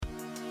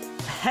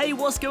Hey,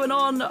 what's going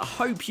on?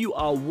 Hope you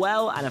are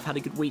well and have had a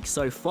good week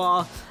so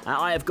far.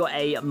 I have got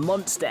a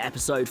monster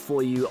episode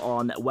for you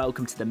on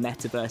Welcome to the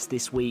Metaverse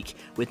this week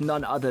with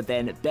none other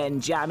than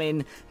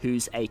Benjamin,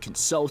 who's a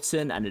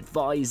consultant, an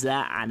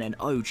advisor, and an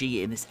OG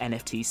in this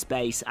NFT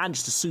space, and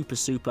just a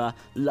super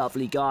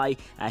lovely guy.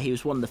 He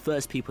was one of the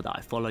first people that I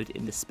followed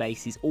in the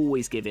space. He's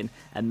always given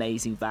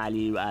amazing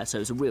value, so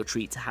it's a real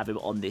treat to have him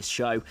on this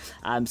show.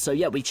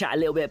 We chat a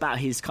little bit about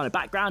his kind of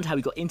background, how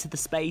he got into the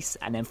space,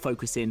 and then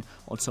focus in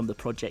on some of the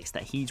projects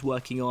that he's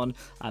working on,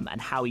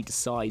 and how he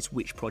decides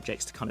which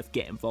projects to kind of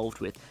get involved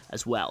with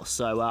as well.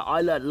 So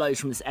I learned loads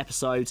from this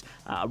episode.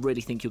 I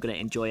really think you're going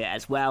to enjoy it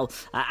as well.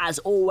 As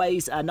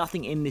always,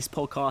 nothing in this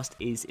podcast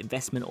is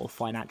investment or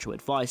financial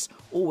advice.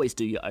 Always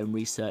do your own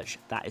research.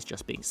 That is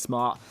just being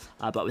smart.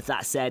 But with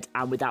that said,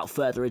 and without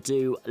further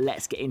ado,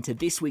 let's get into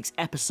this week's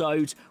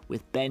episode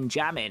with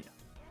Benjamin.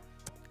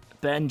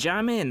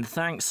 Benjamin,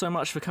 thanks so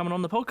much for coming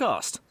on the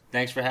podcast.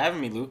 Thanks for having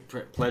me,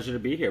 Luke. Pleasure to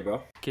be here,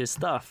 bro. Good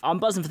stuff. I'm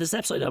buzzing for this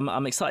episode.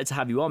 I'm excited to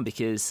have you on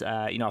because,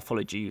 I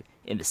followed you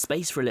in the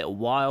space for a little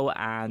while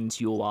and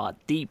you are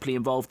deeply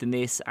involved in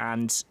this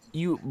and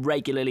you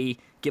regularly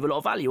give a lot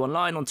of value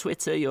online on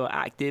Twitter. You're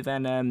active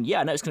and, I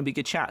know it's going to be a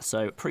good chat.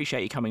 So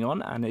appreciate you coming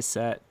on and it's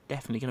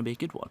definitely going to be a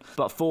good one.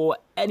 But for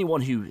anyone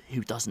who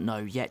doesn't know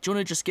yet, do you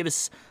want to just give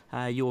us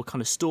your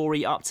kind of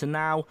story up to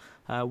now,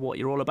 what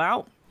you're all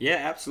about? Yeah,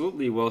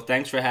 absolutely. Well,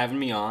 thanks for having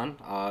me on.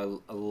 I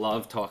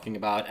love talking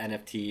about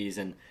NFTs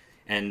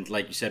and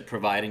like you said,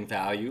 providing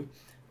value.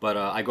 But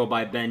I go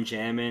by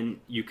Benjamin.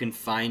 You can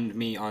find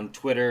me on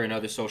Twitter and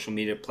other social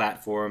media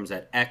platforms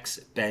at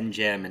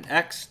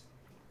xbenjaminx.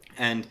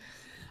 And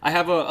I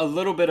have a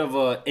little bit of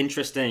an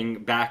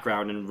interesting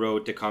background and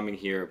road to coming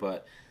here,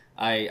 but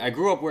I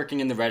grew up working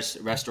in the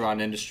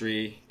restaurant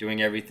industry,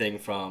 doing everything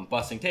from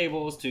bussing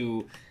tables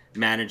to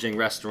managing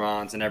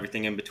restaurants and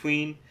everything in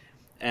between.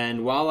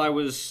 And while I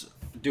was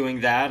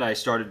doing that, I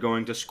started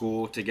going to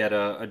school to get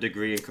a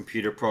degree in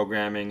computer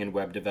programming and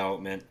web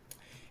development.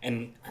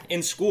 And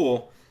in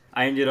school,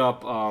 I ended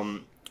up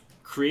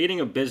creating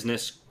a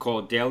business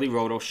called Daily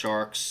Roto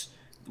Sharks,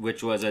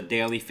 which was a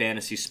daily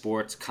fantasy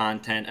sports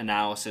content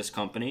analysis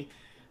company.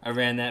 I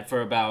ran that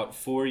for about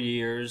 4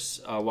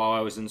 years while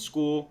I was in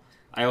school.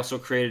 I also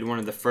created one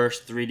of the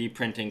first 3D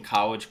printing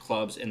college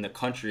clubs in the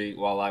country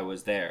while I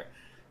was there.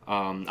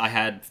 I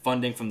had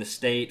funding from the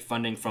state,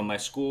 funding from my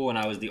school, and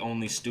I was the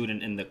only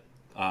student in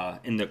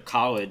the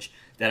college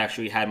that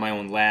actually had my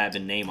own lab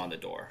and name on the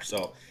door.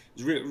 So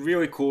it was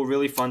really cool,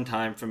 really fun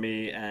time for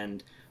me.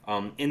 And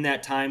in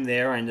that time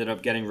there, I ended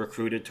up getting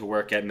recruited to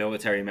work at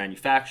military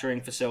manufacturing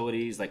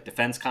facilities like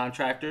defense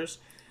contractors.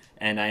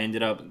 And I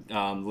ended up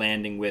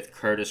landing with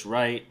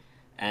Curtiss-Wright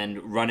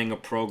and running a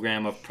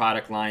program of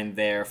product line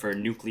there for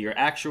nuclear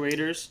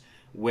actuators,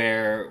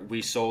 where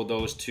we sold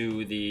those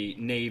to the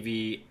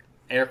Navy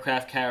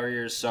aircraft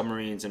carriers,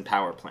 submarines, and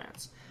power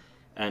plants.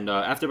 And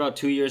after about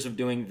 2 years of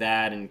doing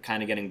that and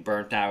kind of getting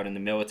burnt out in the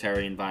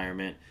military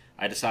environment,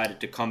 I decided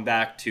to come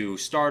back to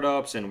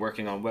startups and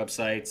working on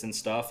websites and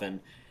stuff.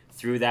 And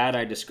through that,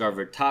 I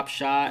discovered Top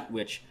Shot,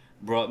 which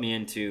brought me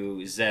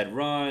into Zed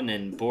Run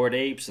and Bored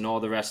Apes and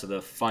all the rest of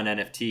the fun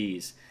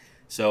NFTs.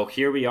 So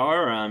here we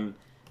are. I'm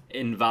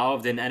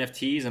involved in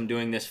NFTs. I'm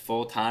doing this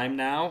full time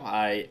now.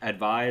 I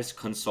advise,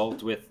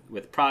 consult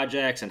with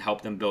projects and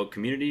help them build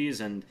communities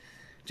and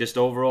just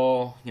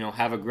overall,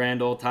 have a grand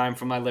old time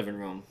from my living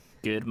room.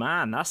 Good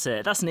man, that's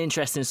it. That's an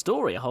interesting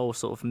story, a whole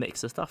sort of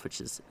mix of stuff,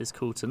 which is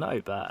cool to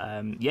know.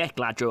 But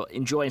glad you're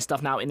enjoying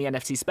stuff now in the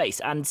NFT space.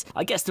 And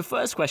I guess the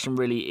first question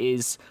really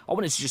is, I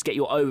wanted to just get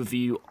your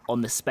overview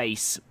on the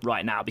space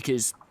right now,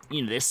 because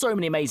there's so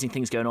many amazing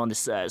things going on.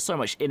 There's so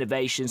much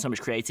innovation, so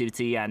much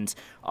creativity, and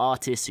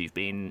artists who've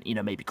been,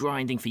 maybe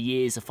grinding for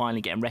years are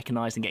finally getting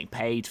recognized and getting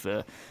paid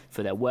for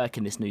their work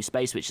in this new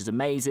space, which is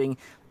amazing.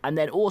 And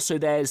then also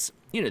there's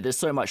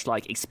so much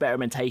like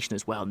experimentation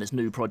as well, and there's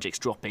new projects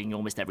dropping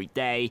almost every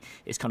day.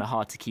 It's kind of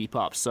hard to keep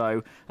up.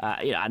 So,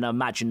 and I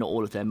imagine not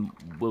all of them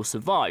will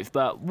survive.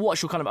 But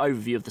what's your kind of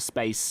overview of the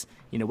space?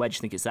 Where do you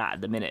think it's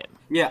at the minute?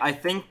 Yeah, I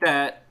think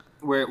that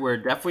we're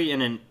definitely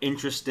in an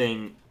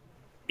interesting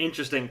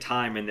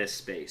time in this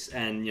space.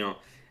 And,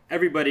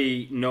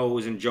 everybody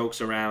knows and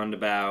jokes around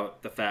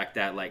about the fact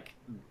that, like,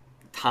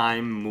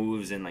 time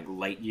moves in, like,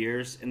 light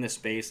years in this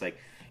space. Like,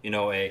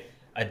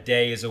 a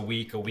day is a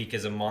week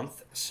is a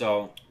month.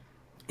 So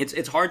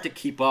it's hard to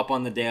keep up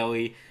on the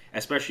daily,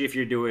 especially if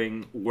you're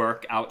doing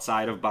work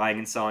outside of buying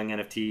and selling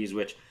NFTs,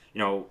 which,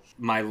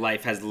 my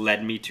life has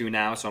led me to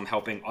now. So I'm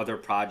helping other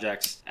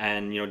projects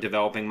and,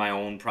 developing my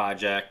own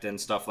project and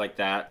stuff like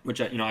that,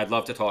 which, I'd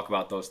love to talk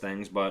about those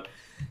things. But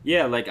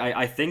yeah, like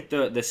I think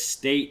the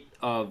state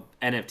of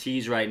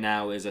NFTs right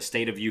now is a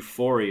state of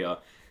euphoria,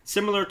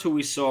 similar to what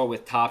we saw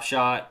with Top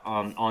Shot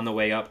on the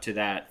way up to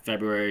that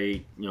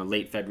February,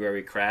 late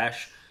February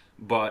crash.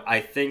 But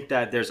I think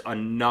that there's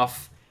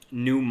enough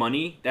new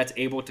money that's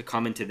able to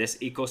come into this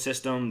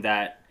ecosystem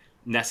that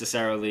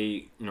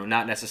necessarily,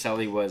 not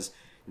necessarily was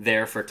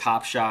there for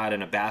Top Shot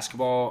in a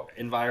basketball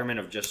environment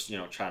of just,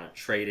 trying to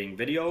trading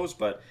videos.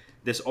 But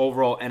this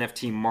overall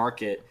NFT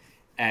market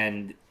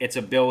and its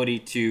ability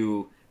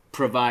to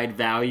provide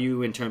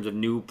value in terms of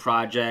new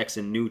projects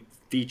and new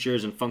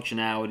features and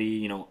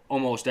functionality,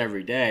 almost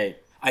every day.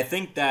 I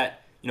think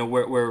that,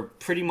 we're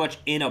pretty much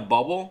in a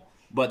bubble,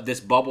 but this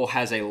bubble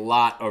has a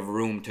lot of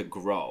room to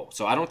grow.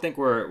 So I don't think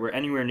we're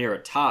anywhere near a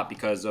top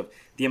because of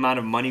the amount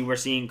of money we're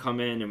seeing come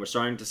in, and we're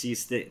starting to see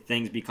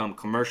things become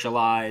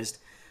commercialized.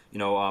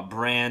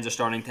 Brands are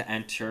starting to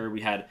enter.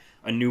 We had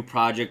a new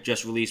project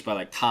just released by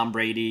like Tom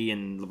Brady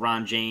and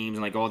LeBron James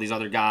and like all these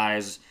other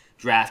guys.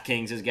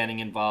 DraftKings is getting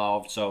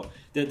involved. So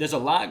there's a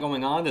lot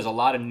going on. There's a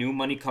lot of new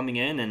money coming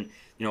in, and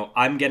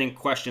I'm getting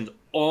questions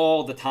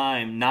all the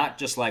time, not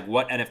just like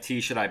what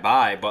NFT should I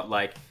buy, but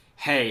like,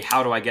 hey,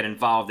 how do I get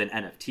involved in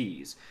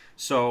NFTs?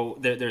 So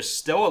there's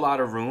still a lot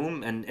of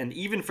room, and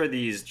even for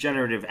these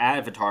generative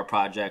avatar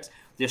projects,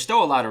 there's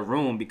still a lot of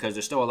room because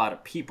there's still a lot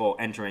of people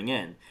entering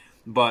in.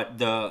 But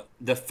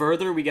the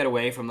further we get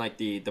away from like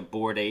the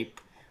Bored Ape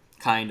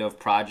kind of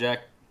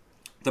project,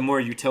 the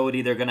more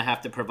utility they're going to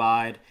have to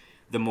provide,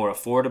 the more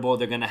affordable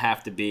they're going to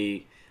have to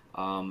be,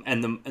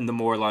 and the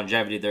more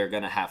longevity they're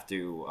going to have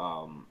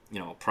to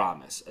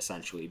promise,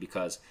 essentially,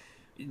 because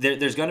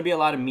there's going to be a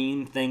lot of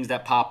meme things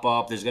that pop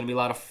up. There's going to be a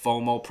lot of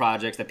FOMO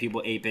projects that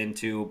people ape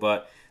into,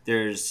 but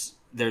there's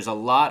a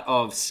lot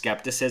of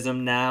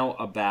skepticism now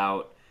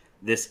about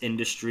this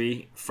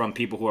industry from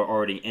people who are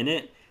already in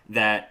it,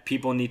 that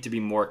people need to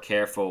be more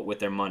careful with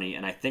their money.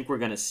 And I think we're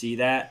going to see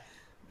that,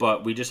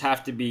 but we just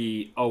have to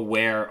be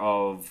aware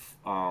of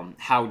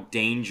how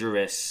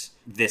dangerous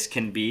this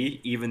can be,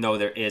 even though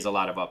there is a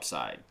lot of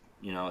upside.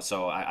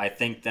 So I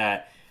think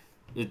that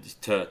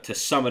to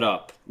sum it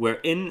up, we're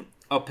in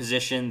a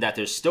position that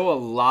there's still a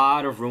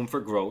lot of room for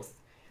growth.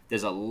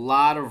 There's a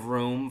lot of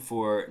room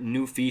for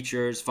new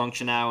features,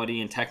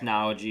 functionality, and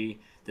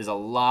technology. There's a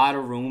lot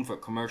of room for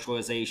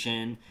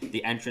commercialization,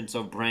 the entrance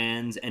of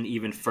brands, and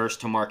even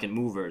first-to-market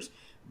movers.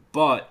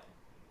 But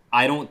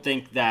I don't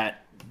think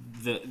that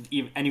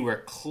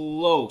anywhere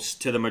close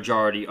to the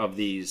majority of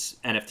these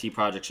NFT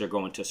projects are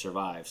going to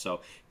survive.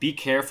 So be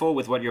careful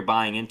with what you're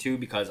buying into,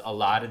 because a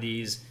lot of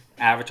these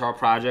avatar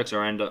projects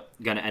are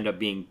going to end up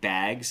being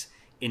bags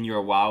in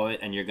your wallet,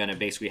 and you're going to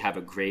basically have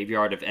a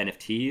graveyard of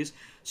NFTs.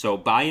 So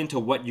buy into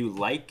what you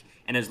like,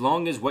 and as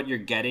long as what you're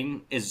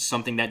getting is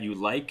something that you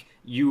like,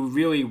 you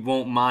really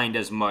won't mind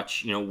as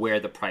much, where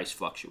the price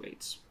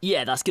fluctuates.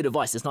 Yeah, that's good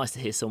advice. It's nice to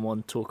hear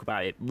someone talk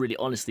about it really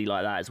honestly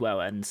like that as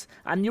well. And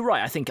you're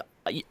right. I think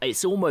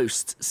it's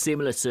almost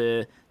similar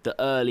to the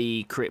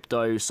early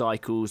crypto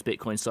cycles,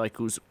 Bitcoin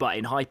cycles, but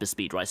in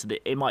hyperspeed, right? So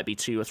it might be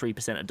 2 or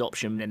 3%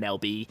 adoption, and there'll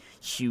be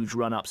huge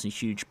run-ups and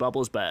huge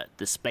bubbles, but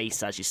the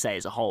space, as you say,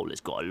 as a whole, has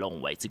got a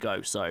long way to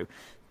go. So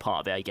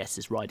part of it, I guess,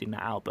 is riding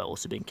that out, but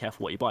also being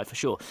careful what you buy, for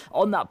sure.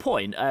 On that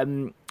point,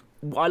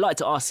 I like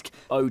to ask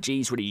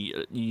OGs,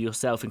 really,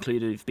 yourself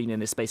included, who've been in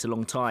this space a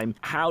long time,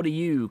 how do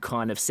you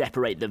kind of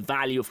separate the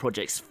value of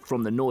projects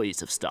from the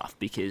noise of stuff?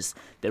 Because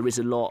there is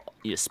a lot,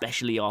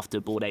 especially after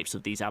Bored Apes,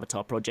 of these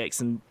avatar projects,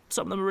 and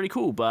some of them are really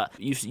cool, but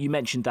you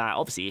mentioned that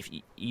obviously if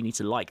you need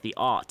to like the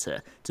art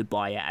to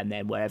buy it, and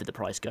then wherever the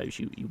price goes,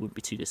 you wouldn't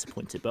be too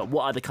disappointed. But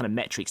what other kind of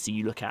metrics do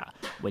you look at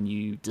when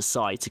you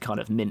decide to kind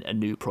of mint a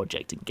new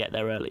project and get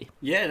there early?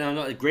 Yeah,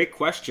 no, great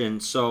question.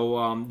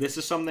 So this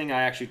is something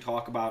I actually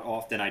talk about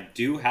often. I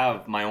do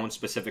have my own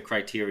specific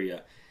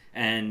criteria,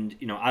 and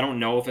I don't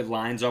know if it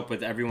lines up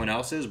with everyone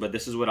else's, but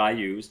this is what I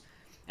use.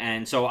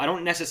 And so I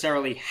don't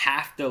necessarily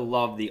have to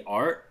love the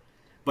art,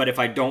 but if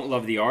I don't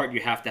love the art, you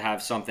have to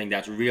have something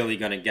that's really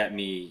going to get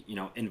me,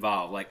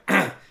 involved. Like,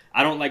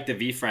 I don't like the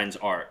VeeFriends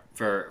art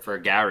for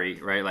Gary,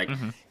 right? Like,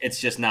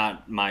 It's just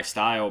not my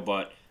style,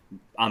 but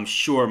I'm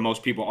sure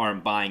most people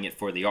aren't buying it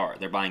for the art.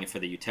 They're buying it for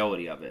the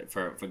utility of it,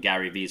 for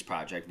Gary Vee's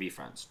project,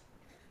 VeeFriends.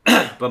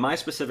 But my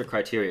specific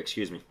criteria,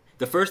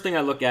 the first thing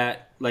I look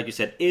at, like you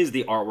said, is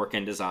the artwork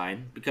and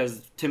design,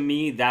 because to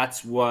me,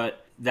 that's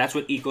what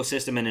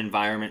ecosystem and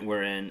environment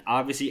we're in.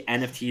 Obviously,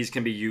 NFTs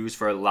can be used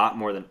for a lot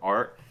more than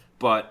art.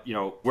 But,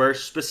 we're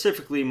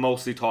specifically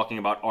mostly talking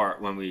about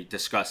art when we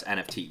discuss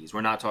NFTs. We're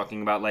not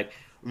talking about, like,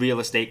 real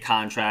estate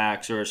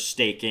contracts or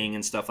staking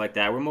and stuff like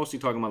that. We're mostly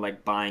talking about,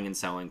 like, buying and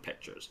selling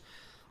pictures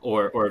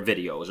or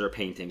videos or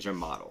paintings or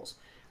models.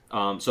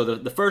 So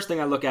the first thing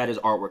I look at is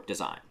artwork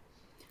design.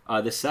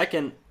 The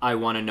second I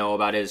want to know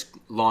about is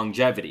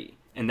longevity,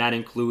 and that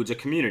includes a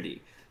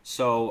community.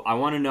 So I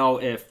want to know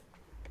if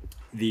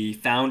the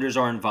founders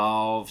are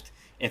involved,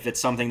 if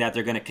it's something that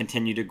they're going to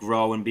continue to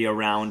grow and be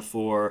around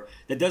for.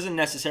 That doesn't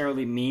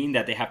necessarily mean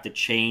that they have to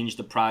change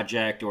the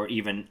project or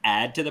even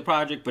add to the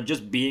project, but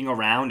just being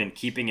around and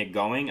keeping it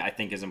going, I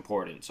think, is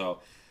important. So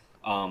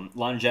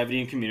longevity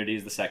and community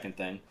is the second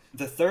thing.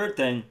 The third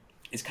thing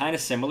is kind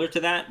of similar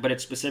to that, but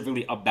it's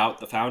specifically about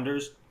the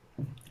founders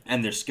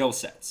and their skill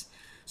sets.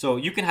 So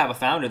you can have a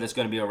founder that's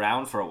going to be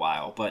around for a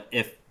while, but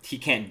if he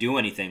can't do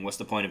anything, what's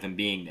the point of him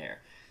being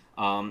there?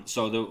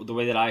 So the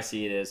way that I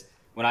see it is,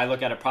 when I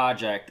look at a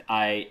project,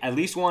 I at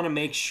least want to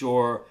make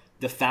sure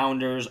the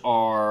founders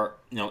are,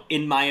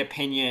 in my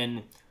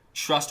opinion,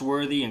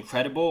 trustworthy and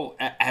credible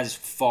as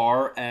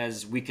far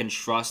as we can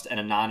trust an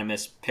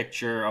anonymous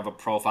picture of a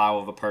profile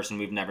of a person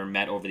we've never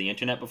met over the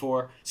internet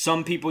before.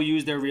 Some people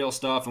use their real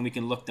stuff and we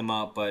can look them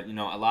up, but you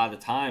know, a lot of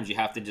the times you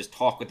have to just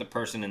talk with the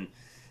person and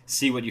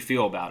see what you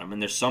feel about them.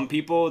 And there's some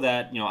people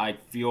that, you know, I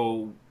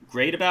feel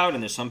great about,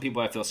 and there's some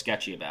people I feel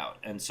sketchy about.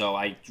 And so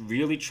I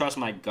really trust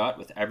my gut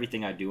with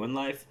everything I do in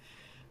life.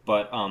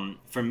 But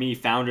for me,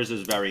 founders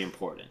is very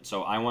important.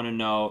 So I want to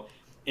know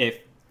if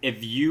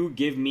you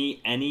give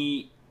me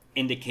any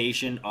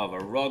indication of a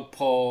rug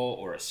pull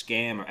or a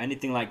scam or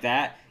anything like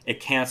that, it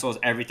cancels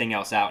everything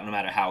else out no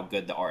matter how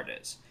good the art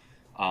is.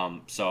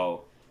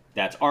 So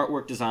that's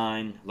artwork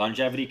design,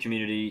 longevity,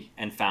 community,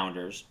 and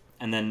founders.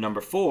 And then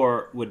number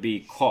 4 would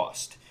be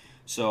cost.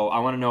 So I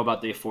want to know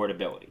about the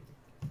affordability.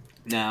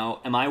 Now,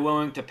 am I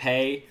willing to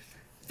pay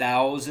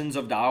thousands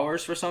of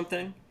dollars for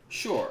something?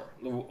 Sure.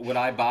 Would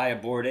I buy a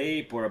Bored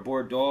Ape or a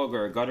Bored Dog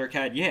or a Gutter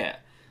Cat? Yeah.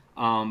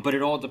 But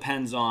it all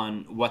depends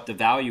on what the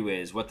value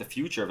is, what the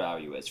future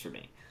value is for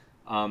me.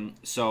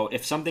 So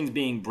if something's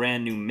being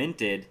brand new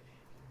minted,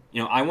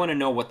 you know, I want to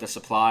know what the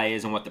supply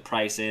is and what the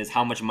price is,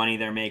 how much money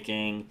they're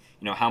making,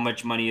 you know, how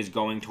much money is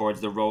going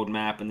towards the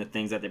roadmap and the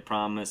things that they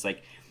promise.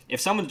 Like, if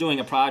someone's doing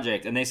a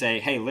project and they say,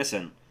 hey,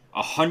 listen,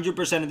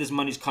 100% of this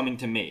money's coming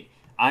to me.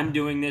 I'm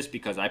doing this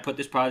because I put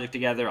this project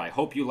together. I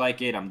hope you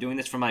like it. I'm doing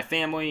this for my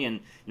family,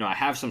 and you know, I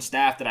have some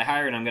staff that I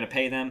hired and I'm going to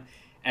pay them.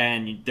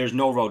 And there's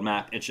no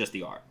roadmap. It's just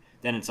the art.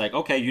 Then it's like,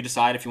 okay, you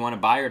decide if you want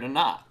to buy it or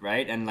not,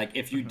 right? And like,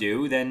 if you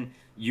do, then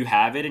you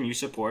have it and you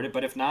support it.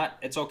 But if not,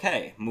 it's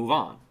okay. Move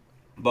on.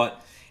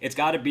 But it's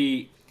got to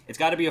be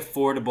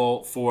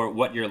affordable for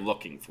what you're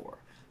looking for.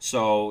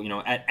 So, you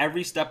know, at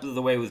every step of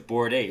the way with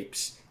Bored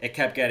Apes, it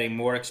kept getting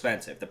more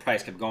expensive. The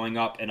price kept going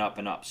up and up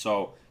and up.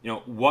 So, you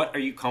know, what are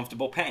you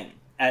comfortable paying?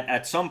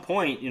 At some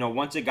point, you know,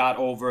 once it got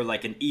over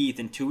like an ETH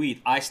and 2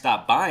 ETH, I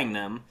stopped buying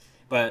them.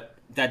 But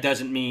that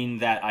doesn't mean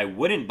that I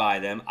wouldn't buy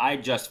them. I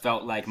just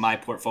felt like my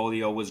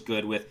portfolio was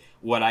good with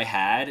what I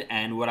had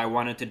and what I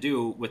wanted to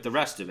do with the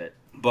rest of it.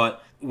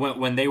 But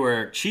when they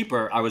were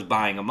cheaper, I was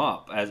buying them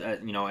up, as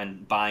you know,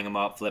 and buying them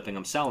up, flipping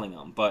them, selling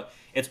them. But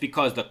it's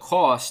because the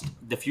cost,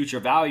 the future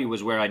value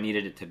was where I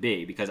needed it to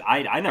be, because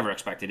I never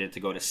expected it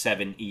to go to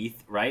 7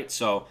 ETH, right?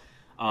 So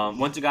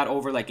once it got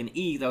over like an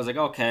ETH, I was like,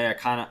 okay,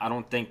 I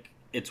don't think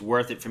it's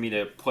worth it for me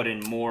to put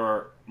in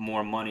more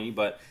money.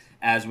 But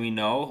as we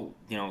know,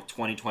 you know,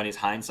 2020 is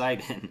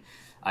hindsight, and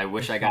I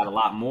wish I got a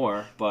lot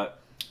more.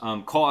 But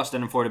cost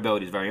and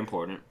affordability is very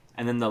important.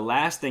 And then the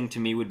last thing to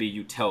me would be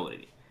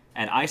utility.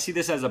 And I see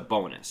this as a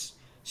bonus.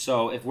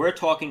 So if we're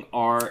talking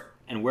art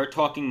and we're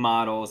talking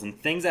models and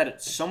things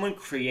that someone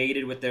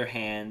created with their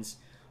hands,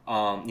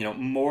 you know,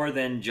 more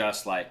than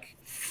just like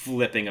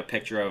flipping a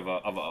picture of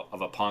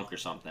a punk or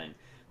something,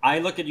 I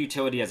look at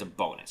utility as a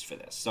bonus for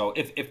this. So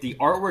if the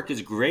artwork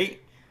is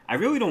great, I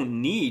really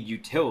don't need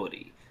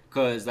utility,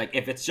 because like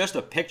if it's just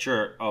a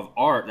picture of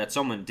art that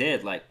someone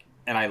did, like,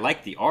 and I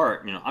like the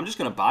art, you know, I'm just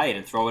gonna buy it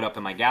and throw it up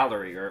in my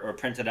gallery or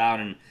print it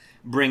out and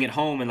bring it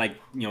home and like,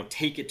 you know,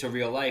 take it to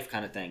real life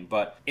kind of thing.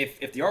 But if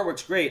the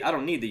artwork's great, I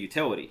don't need the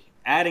utility.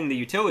 Adding the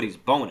utility is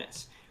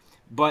bonus.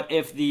 But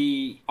if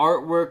the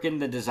artwork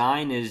and the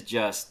design is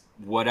just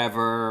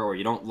whatever, or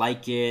you don't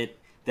like it,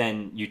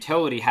 then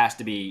utility has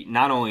to be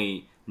not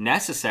only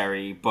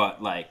necessary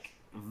but like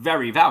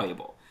very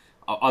valuable.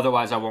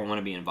 Otherwise I won't want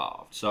to be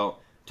involved. So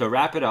to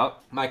wrap it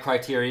up, my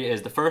criteria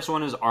is: the first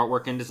one is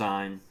artwork and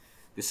design.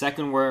 The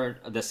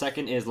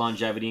second is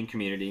longevity and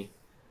community.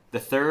 The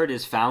third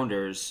is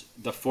founders.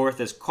 The fourth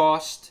is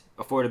cost,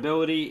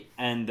 affordability,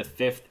 and the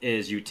fifth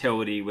is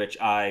utility, which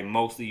I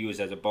mostly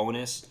use as a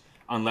bonus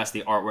unless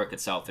the artwork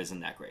itself isn't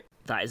that great.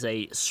 That is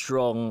a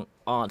strong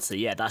answer.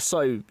 Yeah, that's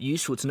so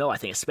useful to know, I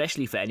think,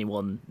 especially for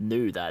anyone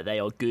new, that they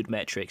are good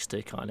metrics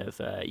to kind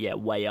of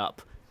weigh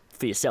up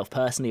for yourself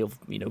personally, of,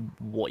 you know,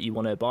 what you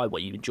want to buy,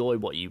 what you enjoy,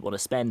 what you want to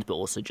spend, but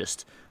also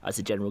just as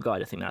a general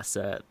guide. I think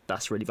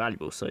that's really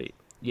valuable. So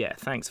yeah,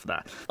 thanks for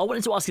that. I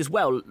wanted to ask as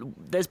well,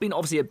 there's been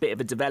obviously a bit of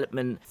a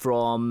development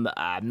from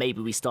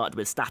maybe we started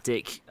with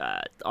static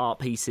art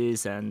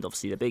pieces and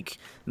obviously the big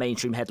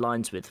mainstream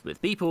headlines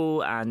with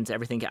people and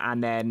everything,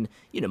 and then,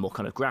 you know, more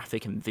kind of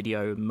graphic and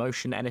video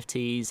motion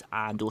NFTs,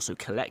 and also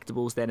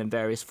collectibles then in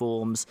various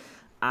forms.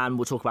 And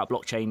we'll talk about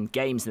blockchain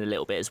games in a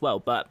little bit as well.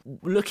 But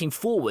looking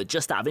forward,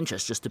 just out of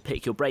interest, just to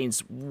pick your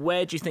brains,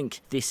 where do you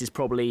think this is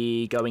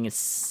probably going in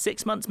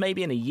 6 months,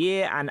 maybe in a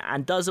year?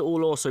 And does it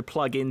all also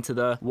plug into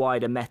the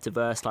wider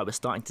metaverse? Like, we're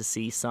starting to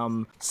see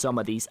some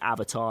of these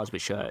avatars,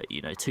 which are,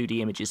 you know,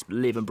 2D images,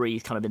 live and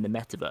breathe kind of in the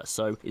metaverse.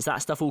 So is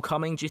that stuff all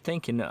coming, do you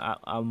think? And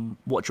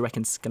what do you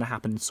reckon is going to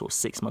happen sort of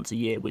 6 months, a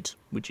year, would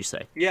you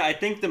say? Yeah, I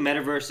think the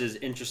metaverse is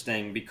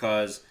interesting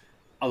because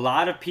a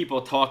lot of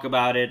people talk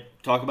about it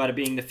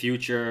being the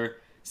future,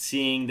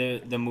 seeing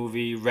the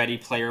movie Ready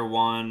Player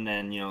One,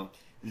 and, you know,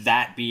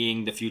 that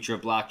being the future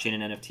of blockchain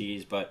and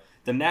NFTs. But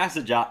the mass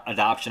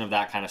adoption of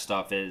that kind of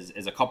stuff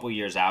is a couple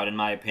years out, in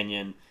my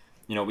opinion.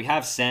 You know, we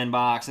have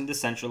Sandbox and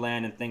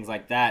Decentraland and things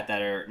like that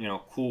are, you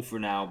know, cool for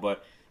now.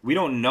 But we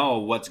don't know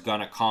what's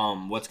gonna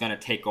come, what's gonna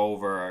take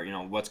over,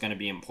 what's gonna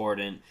be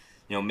important.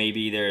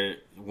 Maybe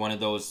one of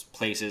those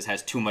places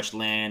has too much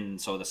land,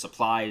 and so the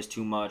supply is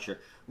too much, or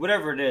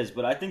whatever it is.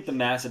 But I think the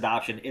mass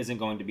adoption isn't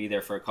going to be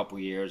there for a couple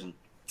years, and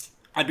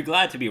I'd be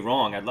glad to be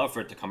wrong. I'd love for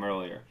it to come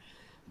earlier.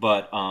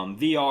 But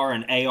VR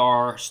and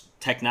AR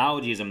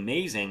technology is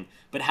amazing,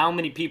 but how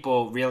many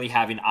people really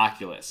have an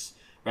Oculus,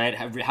 right?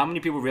 How many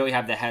people really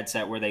have the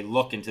headset where they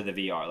look into the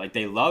VR? Like,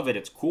 they love it,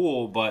 it's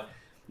cool, but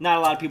not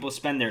a lot of people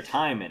spend their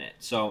time in it.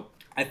 So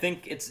I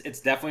think it's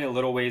definitely a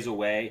little ways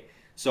away.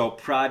 So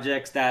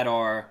projects that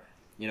are,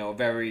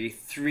 very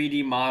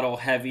 3D model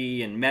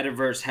heavy and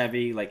metaverse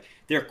heavy, like,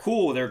 they're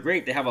cool, they're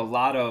great, they have a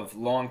lot of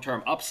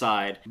long-term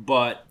upside,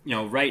 but,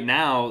 right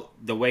now,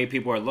 the way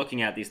people are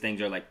looking at these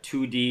things are like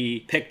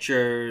 2D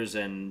pictures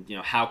and,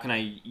 how can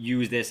I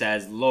use this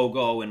as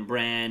logo and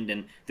brand,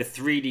 and the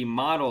 3D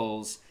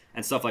models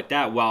and stuff like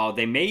that, while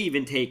they may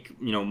even take,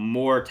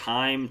 more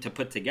time to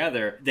put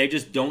together, they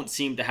just don't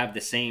seem to have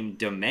the same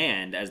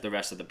demand as the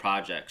rest of the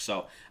project.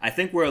 So I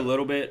think we're a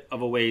little bit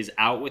of a ways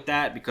out with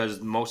that,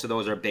 because most of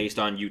those are based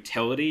on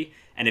utility.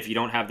 And if you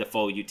don't have the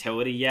full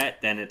utility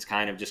yet, then it's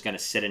kind of just going to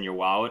sit in your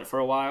wallet for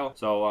a while.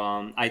 So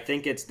I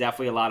think it's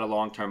definitely a lot of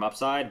long-term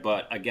upside,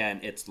 but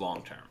again, it's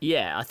long-term.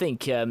 Yeah, I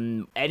think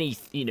in any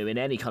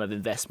kind of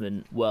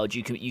investment world,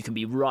 you can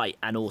be right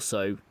and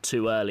also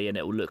too early, and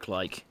it will look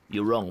like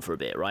you're wrong for a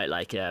bit, right?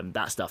 Like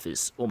that stuff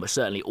is almost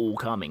certainly all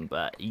coming,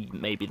 but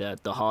maybe the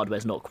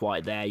hardware's not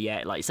quite there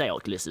yet. Like you say,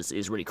 Oculus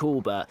is really cool,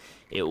 but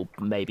it'll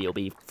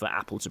be for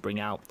Apple to bring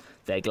out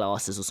their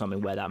glasses or something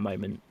where that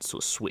moment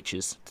sort of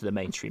switches to the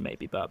mainstream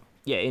maybe. But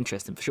yeah,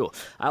 interesting for sure.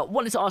 I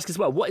wanted to ask as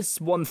well, what is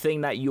one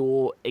thing that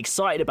you're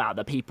excited about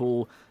that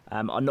people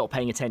are not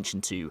paying attention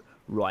to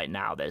right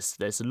now? There's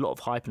a lot of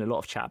hype and a lot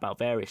of chat about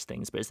various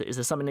things, but is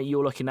there something that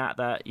you're looking at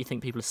that you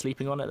think people are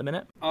sleeping on at the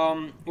minute?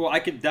 Well, I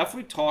could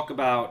definitely talk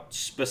about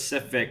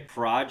specific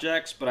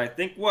projects, but I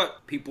think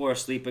what people are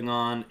sleeping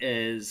on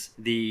is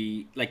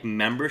the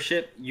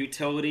membership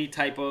utility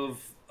type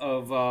of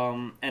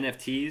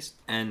NFTs,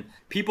 and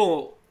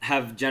people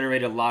have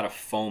generated a lot of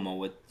FOMO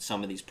with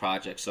some of these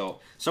projects. So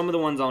some of the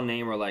ones I'll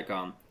name are like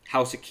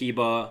House of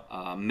Kiba,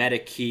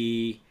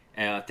 MetaKey,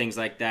 things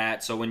like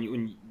that. So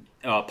when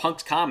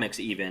Punk's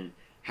Comics even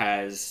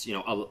has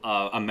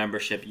a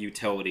membership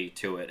utility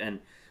to it, and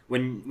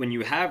when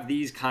you have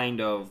these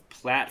kind of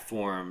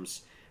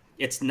platforms,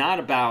 it's not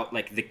about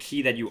like the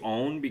key that you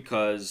own,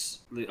 because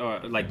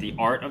like the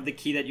art of the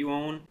key that you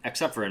own,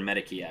 except for in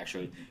MetaKey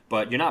actually,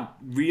 but you're not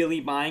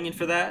really buying it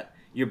for that.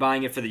 You're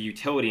buying it for the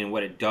utility and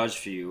what it does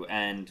for you.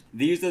 And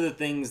these are the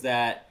things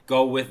that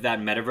go with that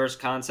metaverse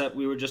concept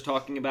we were just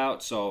talking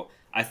about. So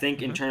I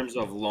think in terms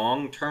of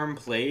long-term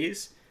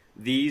plays,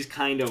 these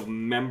kind of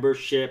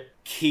membership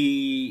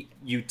key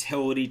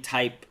utility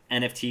type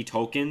NFT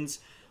tokens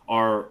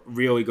are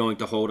really going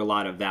to hold a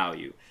lot of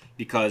value,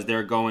 because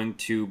they're going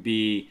to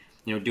be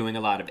doing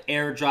a lot of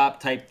airdrop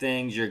type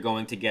things. You're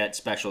going to get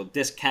special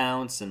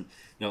discounts and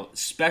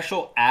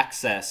special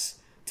access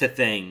to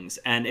things.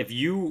 And if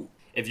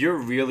you're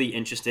really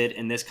interested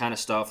in this kind of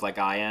stuff like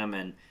I am,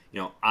 and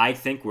I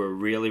think we're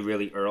really,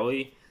 really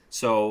early.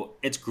 So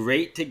it's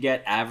great to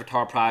get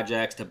avatar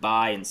projects to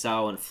buy and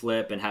sell and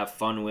flip and have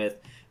fun with.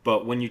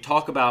 But when you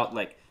talk about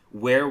like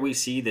where we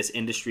see this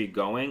industry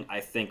going,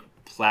 I think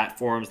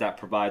platforms that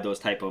provide those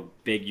type of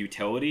big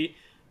utility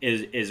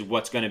is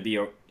what's going to be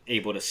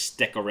able to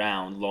stick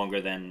around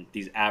longer than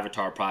these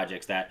avatar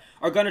projects that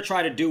are going to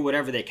try to do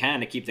whatever they can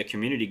to keep the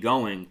community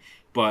going.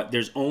 But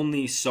there's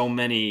only so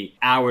many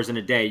hours in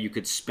a day you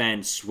could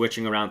spend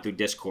switching around through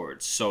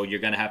Discords. So you're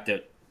going to have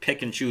to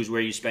pick and choose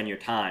where you spend your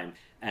time.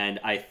 And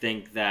I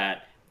think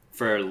that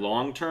for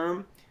long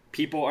term,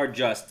 people are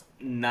just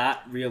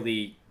not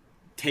really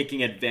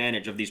taking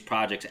advantage of these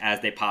projects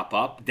as they pop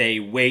up. They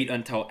wait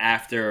until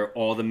after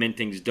all the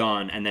minting's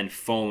done and then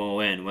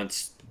FOMO in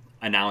once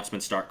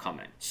announcements start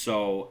coming.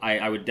 So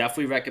I would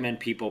definitely recommend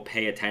people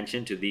pay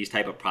attention to these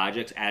type of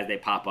projects as they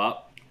pop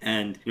up.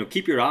 And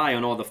keep your eye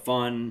on all the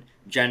fun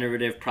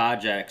generative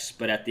projects,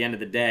 but at the end of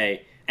the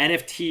day,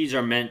 NFTs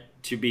are meant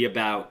to be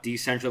about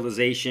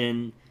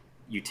decentralization,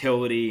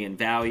 utility, and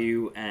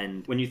value.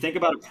 And when you think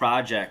about a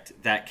project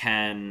that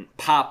can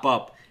pop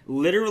up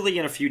literally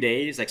in a few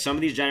days, like some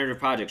of these generative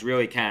projects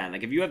really can.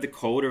 Like if you have the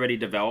code already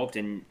developed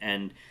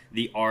and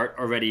the art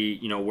already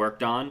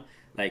worked on,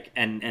 like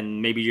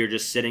and maybe you're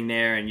just sitting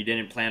there and you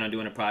didn't plan on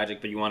doing a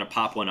project, but you want to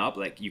pop one up,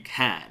 like you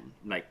can,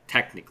 like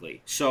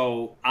technically.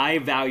 So I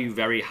value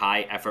very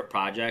high effort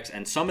projects,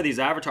 and some of these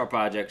avatar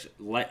projects,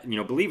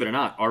 believe it or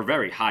not, are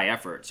very high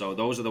effort. So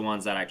those are the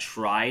ones that I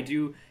try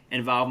to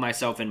involve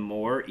myself in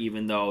more,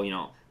 even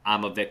though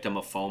I'm a victim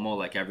of FOMO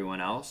like everyone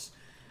else.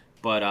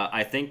 But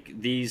I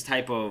think these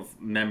type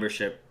of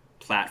membership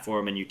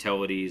platform and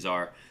utilities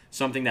are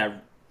something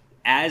that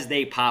as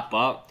they pop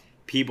up,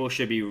 people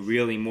should be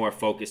really more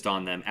focused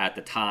on them at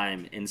the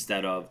time,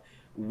 instead of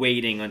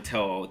waiting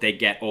until they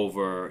get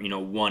over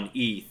 1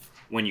 ETH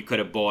when you could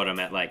have bought them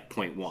at like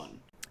 0.1.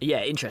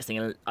 Yeah, interesting.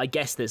 And I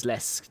guess there's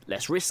less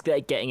risk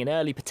there getting in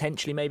early,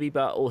 potentially maybe,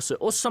 but also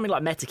something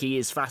like MetaKey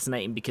is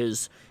fascinating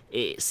because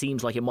it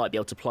seems like it might be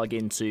able to plug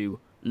into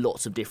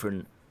lots of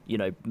different,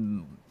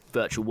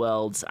 virtual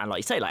worlds, and like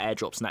you say, like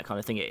airdrops and that kind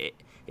of thing.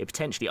 It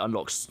potentially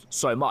unlocks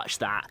so much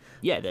that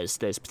there's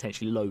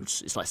potentially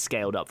loads. It's like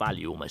scaled up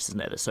value almost, isn't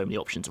it? There's so many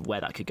options of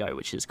where that could go,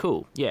 which is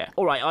cool. Yeah.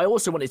 All right. I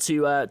also wanted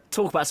to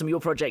talk about some of your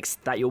projects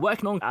that you're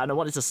working on, and I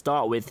wanted to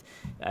start with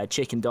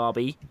Chicken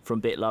Derby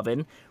from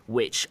BitLovin,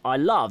 which I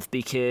love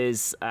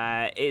because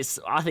I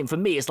think for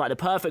me it's like the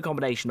perfect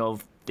combination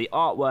of the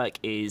artwork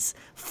is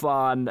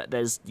fun,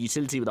 there's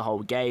utility with the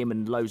whole game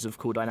and loads of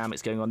cool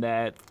dynamics going on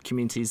there,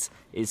 communities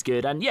is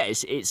good, and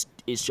it's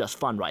just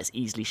fun, right? It's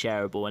easily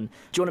shareable. And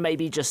do you want to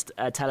maybe just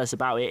tell us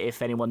about it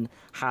if anyone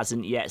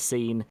hasn't yet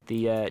seen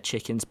the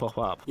chickens pop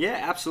up? Yeah,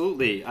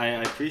 absolutely.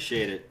 I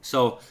appreciate it.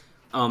 So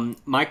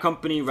my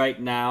company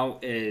right now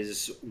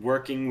is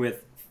working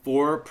with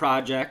 4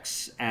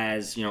 projects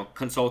as,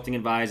 consulting,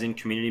 advising,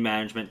 community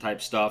management type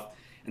stuff.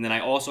 And then I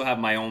also have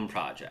my own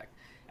project.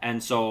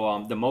 And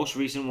so the most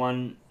recent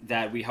one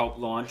that we helped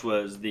launch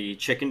was the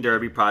Chicken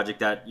Derby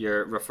project that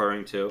you're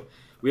referring to.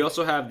 We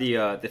also have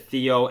the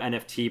Theo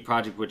NFT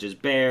project, which is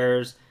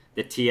bears,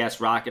 the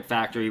TS Rocket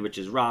Factory, which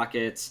is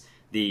rockets,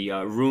 the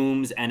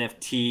Rooms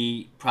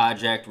NFT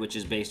project, which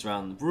is based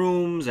around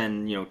rooms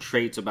and,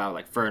 traits about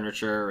like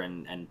furniture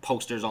and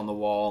posters on the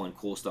wall and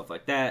cool stuff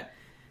like that.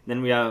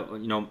 Then we have,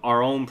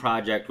 our own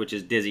project, which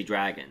is Dizzy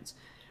Dragons.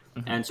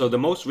 Mm-hmm. And so the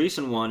most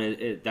recent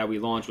one that we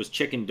launched was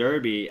Chicken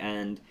Derby,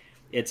 and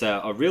it's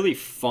a really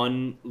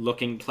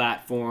fun-looking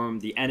platform.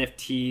 The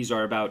NFTs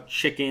are about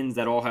chickens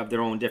that all have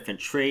their own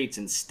different traits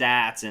and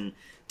stats and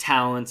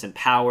talents and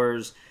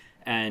powers.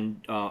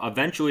 And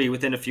eventually,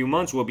 within a few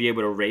months, we'll be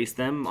able to race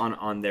them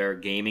on their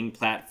gaming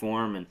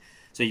platform. And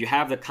so you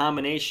have the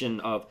combination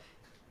of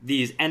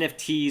these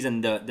NFTs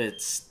and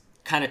the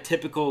kind of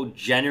typical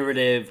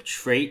generative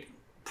trait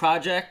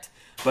project,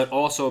 but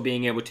also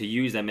being able to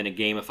use them in a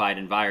gamified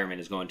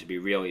environment is going to be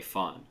really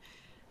fun.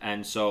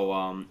 And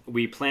so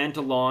we plan to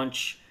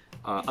launch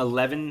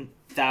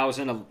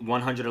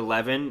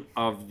 11,111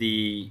 of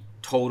the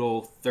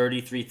total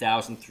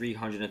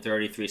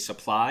 33,333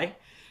 supply.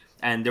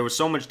 And there was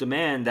so much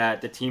demand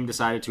that the team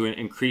decided to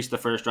increase the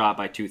first drop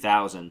by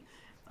 2,000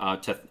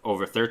 to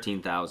over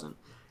 13,000.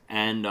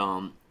 And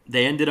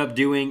they ended up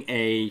doing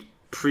a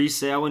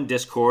pre-sale in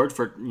Discord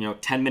for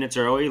 10 minutes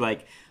early,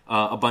 like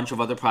a bunch of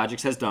other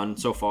projects has done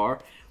so far.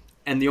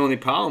 And the only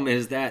problem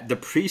is that the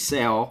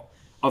pre-sale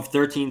of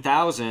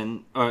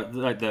 13,000, or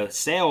like the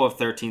sale of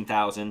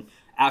 13,000,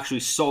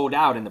 actually sold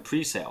out in the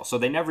pre-sale. So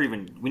we never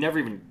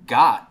even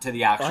got to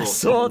the actual. I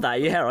saw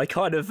that. Yeah, I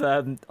kind of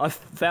I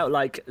felt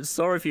like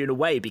sorry for you in a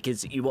way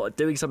because you were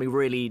doing something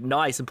really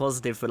nice and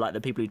positive for like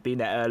the people who'd been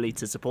there early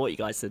to support you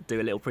guys to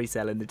do a little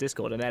pre-sale in the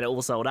Discord, and then it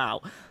all sold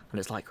out. And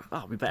it's like,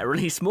 oh, we better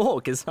release more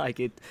because like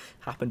it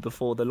happened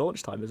before the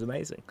launch time. It was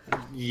amazing.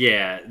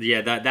 Yeah.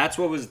 That's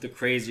what was the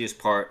craziest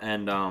part.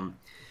 And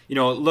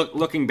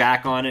looking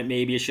back on it,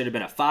 maybe it should have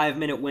been a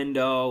 5-minute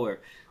window or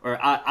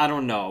I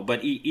don't know,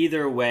 but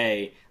either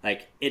way,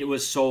 like it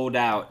was sold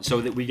out, so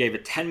that we gave a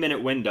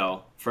 10-minute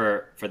window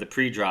for the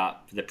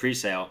pre-drop, for the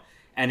pre-sale,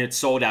 and it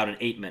sold out in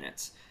 8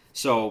 minutes.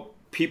 So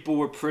people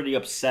were pretty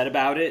upset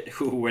about it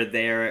who were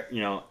there,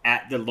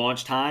 at the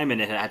launch time,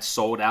 and it had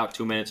sold out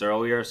 2 minutes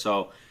earlier.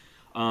 So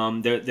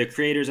the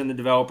creators and the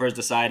developers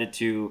decided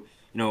to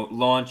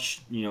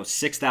launch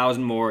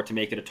 6,000 more to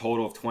make it a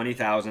total of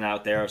 20,000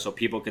 out there, so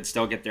people could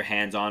still get their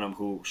hands on them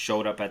who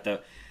showed up at the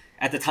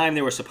time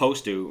they were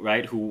supposed to,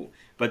 right?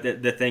 But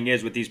the thing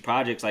is with these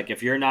projects, like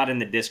if you're not in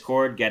the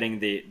Discord getting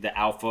the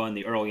alpha and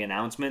the early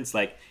announcements,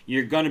 like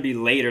you're gonna be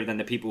later than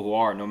the people who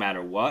are, no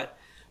matter what.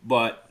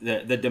 But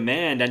the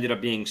demand ended up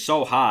being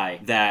so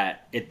high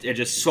that it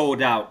just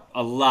sold out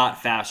a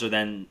lot faster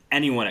than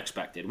anyone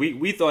expected.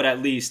 We thought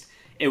at least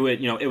it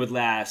would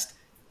last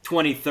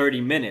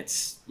 20-30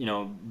 minutes.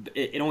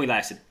 It only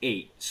lasted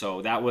 8.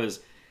 So that was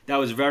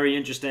very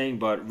interesting,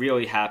 but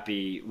really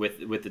happy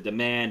with the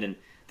demand and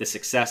the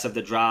success of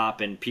the drop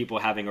and people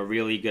having a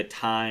really good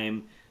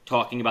time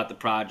talking about the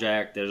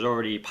project. There's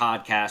already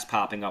podcasts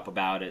popping up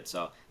about it.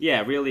 So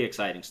yeah, really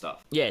exciting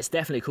stuff. Yeah, it's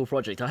definitely a cool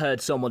project. I heard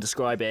someone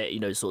describe it,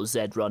 sort of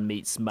Zed Run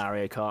meets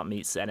Mario Kart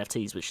meets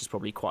NFTs, which is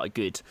probably quite a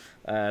good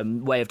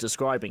way of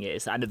describing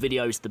it. And the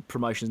videos, the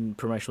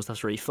promotional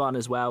stuff's really fun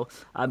as well.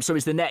 So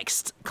is the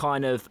next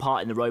kind of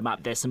part in the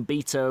roadmap, there's some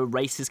beta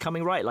races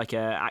coming, right? Like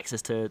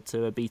access to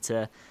a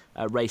beta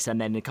race,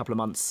 and then in a couple of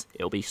months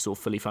it'll be sort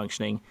of fully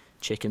functioning.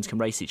 Chickens can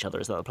race each other.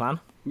 Is that the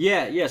plan?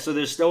 Yeah. So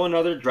there's still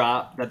another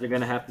drop that they're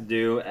going to have to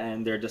do,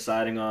 and they're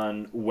deciding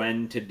on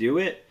when to do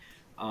it.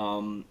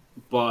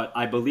 But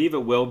I believe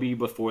it will be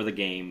before the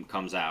game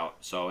comes out.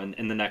 So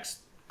in the next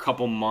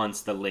couple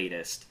months, the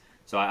latest.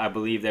 So I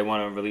believe they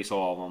want to release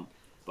all of them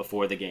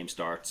before the game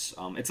starts.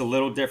 It's a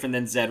little different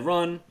than Zed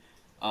Run,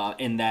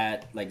 in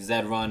that like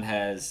Zed Run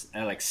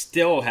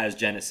still has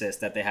Genesis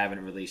that they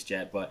haven't released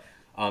yet, but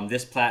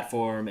this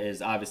platform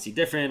is obviously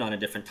different on a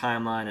different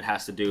timeline. It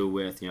has to do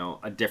with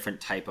a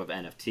different type of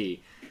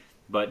NFT.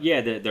 But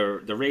yeah,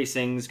 the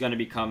racing's going to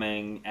be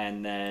coming,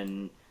 and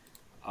then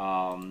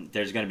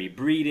there's going to be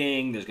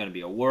breeding. There's going to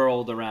be a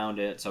world around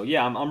it. So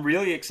yeah, I'm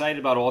really excited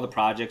about all the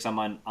projects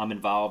I'm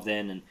involved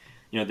in, and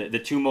the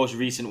two most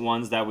recent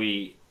ones that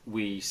we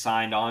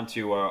signed on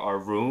to are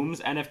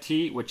Rooms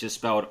NFT, which is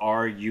spelled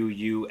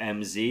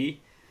RUUMZ,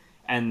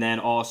 and then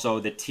also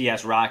the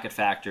TS Rocket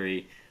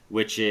Factory,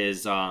 which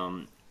is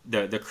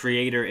the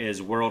creator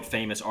is world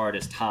famous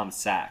artist Tom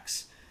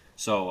Sachs.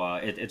 So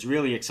it's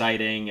really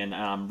exciting, and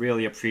I'm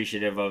really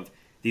appreciative of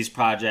these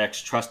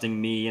projects trusting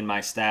me and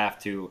my staff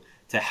to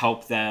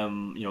help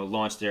them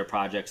launch their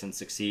projects and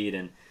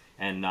succeed.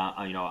 And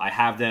I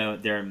have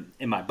them there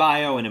in my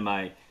bio and in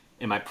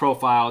my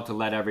profile to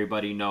let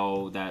everybody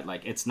know that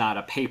like it's not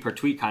a pay per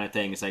tweet kind of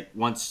thing. It's like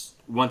once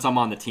I'm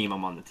on the team,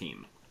 I'm on the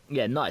team.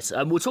 Yeah, nice.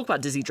 We'll talk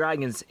about Dizzy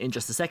Dragons in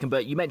just a second,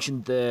 but you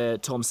mentioned the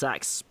Tom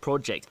Sachs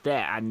project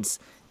there, and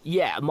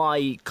yeah,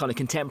 my kind of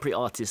contemporary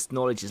artist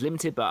knowledge is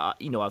limited, but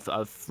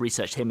I've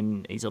researched him,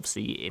 and he's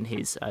obviously in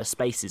his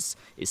space is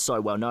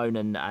so well known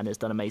and has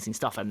done amazing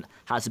stuff and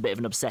has a bit of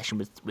an obsession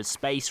with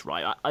space,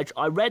 right?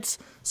 I read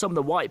some of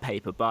the white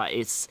paper, but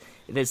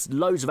there's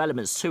loads of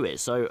elements to it.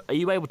 So are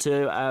you able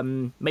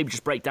to maybe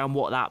just break down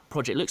what that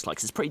project looks like?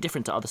 'Cause it's pretty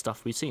different to other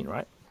stuff we've seen,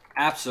 right?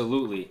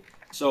 Absolutely.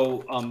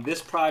 So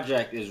this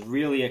project is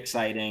really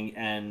exciting,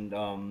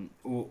 and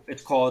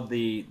it's called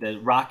the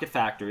Rocket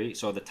Factory.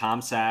 So the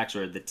Tom Sachs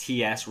or the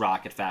TS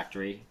Rocket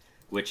Factory,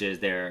 which is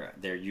their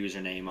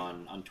username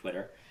on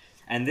Twitter.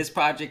 And this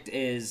project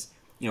is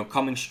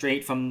coming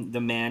straight from the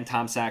man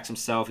Tom Sachs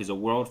himself. He's a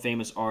world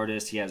famous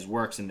artist. He has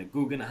works in the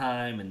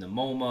Guggenheim and the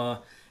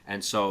MoMA,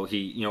 and so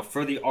he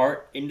for the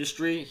art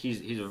industry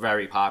he's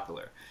very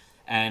popular.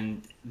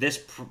 And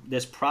this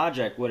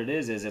project, what it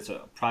is it's a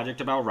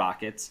project about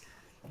rockets.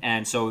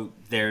 And so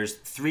there's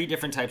 3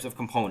 different types of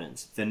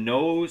components: the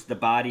nose, the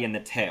body, and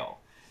the tail.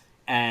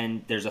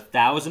 And there's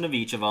 1,000 of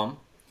each of them.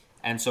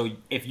 And so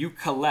if you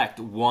collect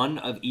one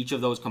of each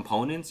of those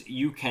components,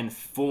 you can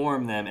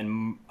form them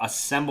and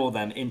assemble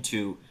them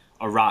into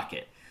a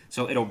rocket.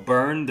 So it'll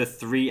burn the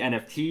 3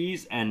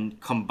 NFTs and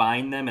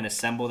combine them and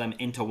assemble them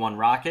into one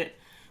rocket,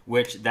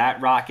 which that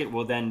rocket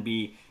will then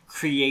be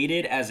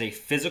created as a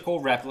physical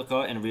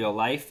replica in real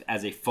life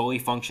as a fully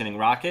functioning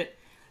rocket.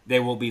 They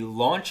will be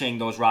launching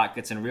those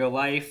rockets in real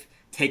life,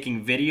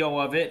 taking video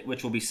of it,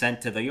 which will be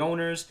sent to the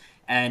owners.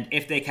 And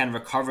if they can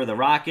recover the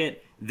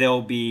rocket,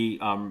 they'll be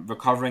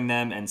recovering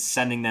them and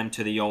sending them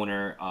to the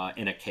owner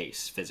in a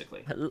case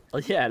physically.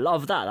 Yeah, I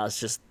love that. That's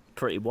just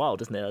pretty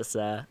wild, isn't it?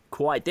 That's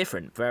quite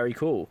different. Very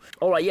cool.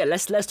 All right, yeah,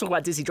 let's talk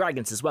about Dizzy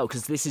Dragons as well,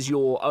 because this is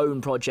your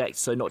own project,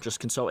 so not just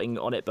consulting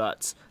on it,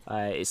 but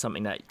it's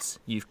something that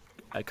you've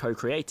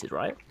co-created,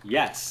 right?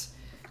 Yes,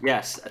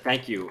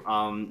 thank you.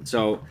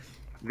 So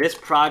this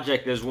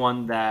project is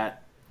one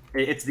that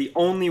it's the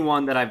only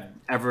one that I've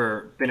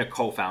ever been a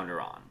co-founder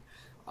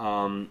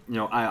on.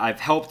 I've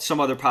helped some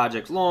other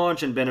projects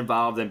launch and been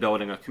involved in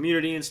building a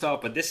community and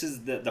stuff, but this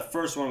is the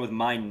first one with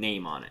my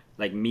name on it,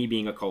 like me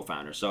being a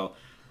co-founder. So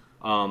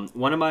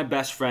one of my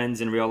best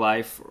friends in real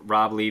life,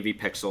 Rob Levy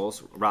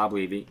Pixels, Rob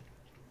Levy,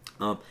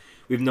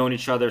 we've known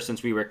each other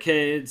since we were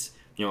kids.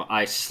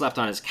 I slept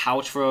on his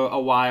couch for a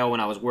while when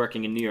I was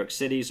working in New York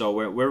City, so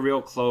we're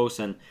real close.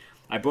 And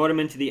I brought him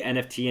into the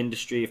NFT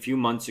industry a few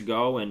months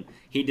ago, and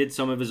he did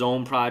some of his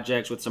own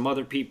projects with some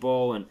other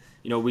people, and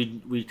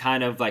we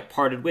kind of like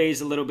parted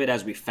ways a little bit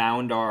as we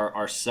found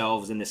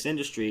ourselves in this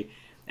industry.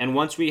 And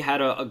once we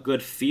had a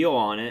good feel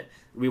on it,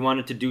 we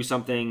wanted to do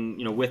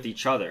something with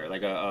each other,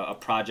 like a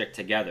project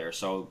together.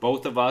 So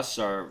both of us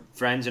are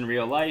friends in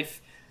real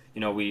life.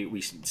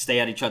 We stay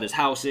at each other's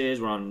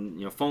houses. We're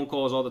on phone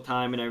calls all the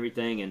time and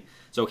everything. And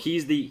so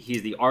he's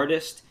the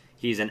artist.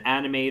 He's an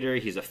animator.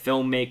 He's a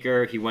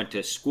filmmaker. He went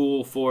to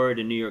school for it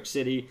in New York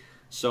City.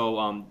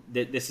 So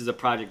this is a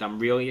project I'm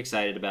really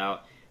excited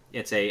about.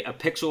 It's a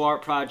pixel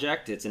art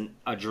project. It's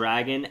a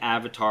dragon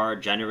avatar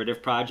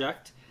generative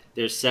project.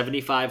 There's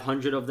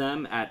 7,500 of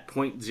them at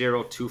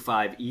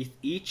 0.025 ETH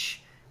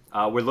each.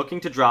 We're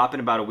looking to drop in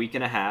about a week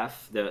and a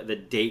half. The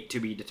date to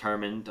be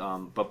determined,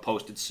 but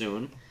posted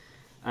soon.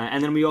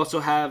 And then we also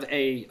have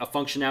a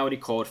functionality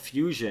called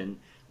Fusion,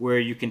 where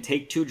you can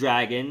take 2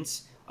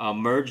 dragons,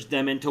 merge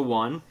them into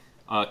one,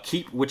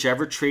 keep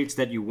whichever traits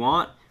that you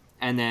want,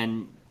 and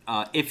then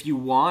if you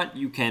want,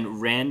 you can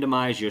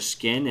randomize your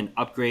skin and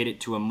upgrade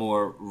it to a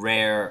more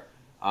rare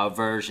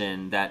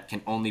version that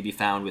can only be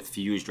found with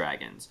fused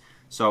dragons.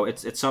 So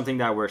it's something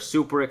that we're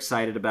super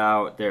excited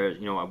about.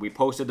 We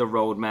posted the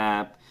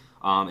roadmap.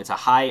 It's a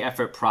high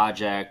effort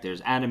project.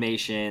 There's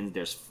animation,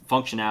 there's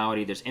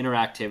functionality, there's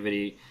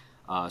interactivity.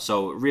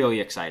 So really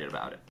excited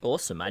about it.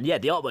 Awesome, man. Yeah,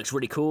 the artwork's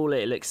really cool.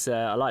 It looks,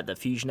 I like the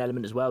fusion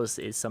element as well.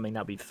 Is something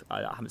that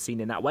I haven't seen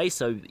in that way.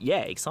 So yeah,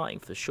 exciting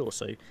for sure.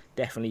 So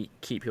definitely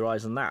keep your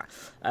eyes on that.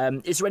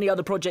 Is there any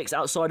other projects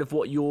outside of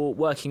what you're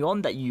working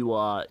on that you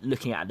are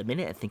looking at the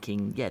minute and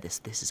thinking, yeah,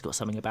 this has got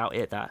something about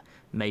it that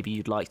maybe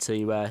you'd like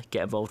to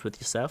get involved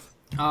with yourself?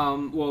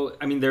 Well,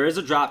 I mean, there is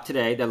a drop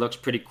today that looks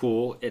pretty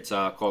cool. It's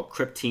called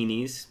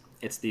Cryptinis.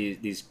 It's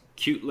these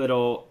cute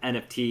little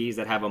NFTs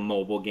that have a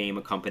mobile game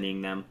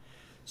accompanying them.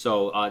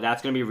 So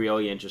that's going to be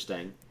really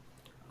interesting.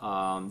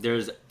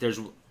 There's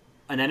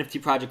an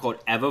NFT project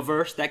called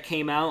Evaverse that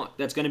came out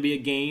that's going to be a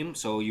game.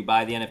 So you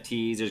buy the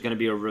NFTs. There's going to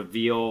be a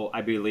reveal,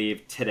 I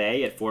believe,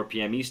 today at 4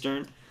 p.m.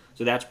 Eastern.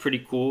 So that's pretty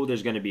cool.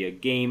 There's going to be a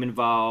game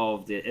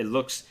involved. It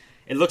looks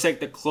like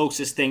the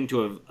closest thing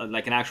to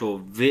like an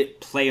actual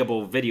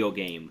playable video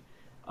game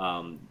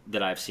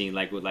that I've seen,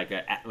 like with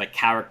like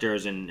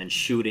characters and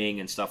shooting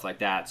and stuff like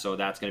that. So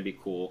that's going to be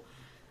cool.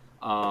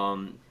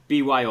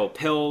 BYO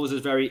Pills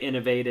is very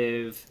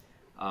innovative.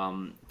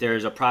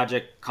 There's a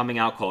project coming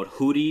out called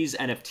Hooties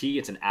NFT.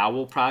 It's an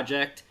owl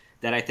project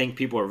that I think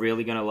people are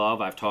really going to love.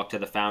 I've talked to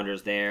the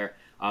founders there.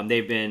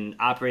 They've been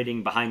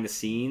operating behind the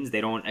scenes.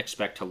 They don't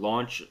expect to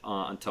launch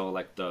until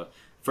like the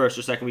first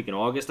or second week in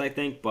August, I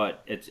think,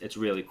 but it's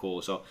really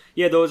cool. So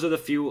yeah, those are a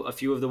few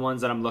of the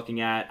ones that I'm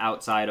looking at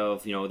outside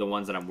of, the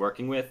ones that I'm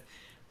working with.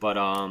 But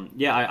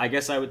yeah, I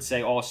guess I would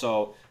say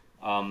also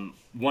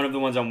one of the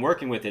ones I'm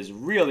working with is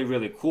really,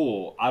 really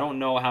cool. I don't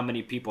know how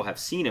many people have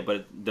seen it,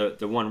 but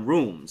the one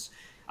Rooms,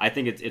 I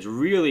think it's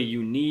really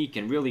unique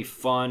and really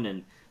fun.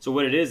 And so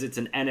what it is, it's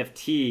an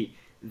NFT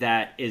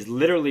that is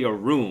literally a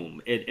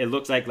room. It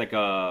looks like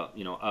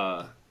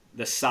the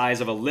size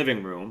of a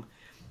living room.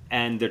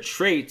 And the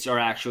traits are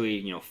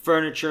actually,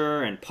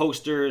 furniture and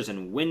posters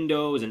and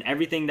windows and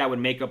everything that would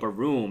make up a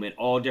room in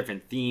all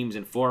different themes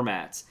and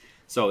formats.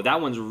 So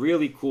that one's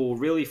really cool,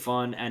 really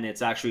fun, and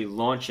it's actually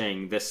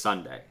launching this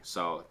Sunday.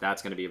 So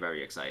that's going to be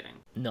very exciting.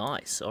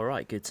 Nice. All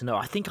right, good to know.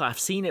 I think I've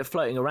seen it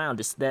floating around.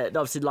 They're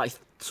obviously like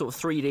sort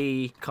of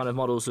 3D kind of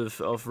models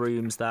of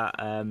rooms that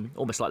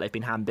almost like they've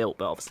been hand built,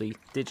 but obviously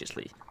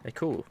digitally. They're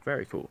cool,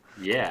 very cool.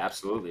 Yeah,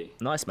 absolutely.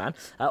 Nice, man.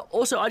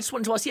 Also, I just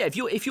wanted to ask,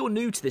 if you're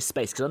new to this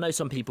space, because I know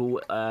some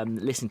people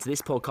listening to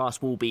this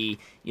podcast will be,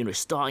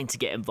 starting to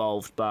get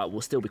involved, but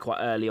will still be quite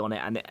early on it,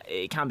 and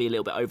it can be a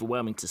little bit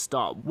overwhelming to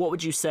start. What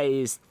would you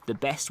say is the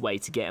best way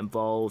to get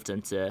involved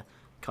and to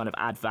kind of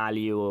add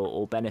value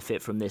or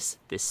benefit from this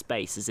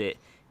space?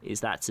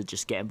 Is that to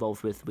just get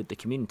involved with the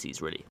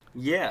communities, really?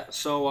 Yeah,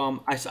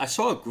 so I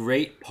saw a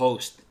great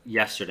post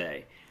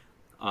yesterday.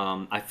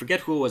 I forget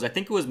who it was. I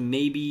think it was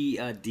maybe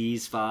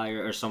DeesFi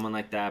or someone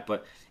like that.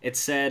 But it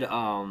said,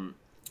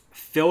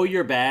 fill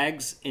your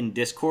bags in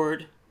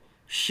Discord,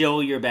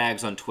 shill your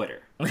bags on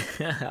Twitter. I like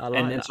that.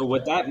 And so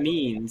what that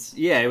means,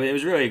 yeah, it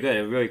was really good.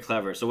 It was really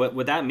clever. So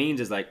what that means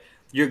is like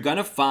you're going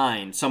to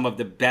find some of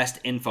the best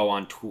info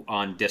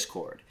on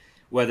Discord.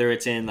 Whether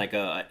it's in like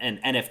an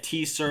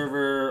NFT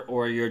server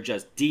or you're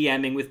just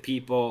DMing with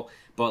people.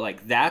 But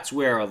like that's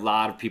where a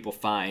lot of people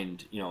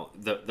find,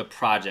 the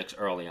projects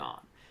early on.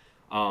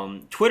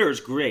 Twitter is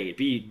great.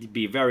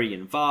 Be very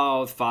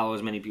involved. Follow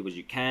as many people as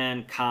you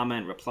can.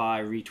 Comment,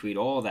 reply, retweet,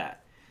 all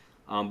that.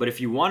 But if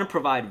you want to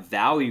provide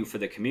value for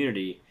the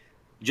community,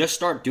 just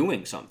start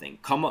doing something.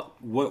 Come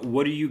up.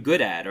 What are you good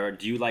at? Or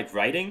do you like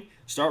writing?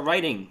 Start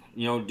writing.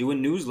 Do a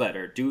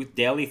newsletter. Do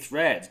daily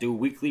threads. Do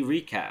weekly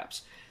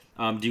recaps.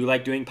 Do you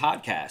like doing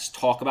podcasts?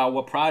 Talk about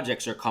what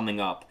projects are coming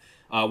up.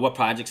 What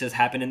projects has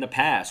happened in the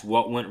past.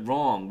 What went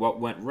wrong.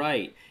 What went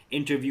right.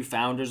 Interview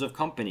founders of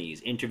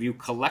companies. Interview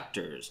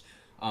collectors.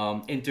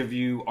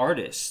 Interview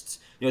artists.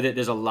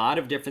 There's a lot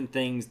of different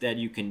things that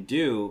you can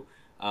do,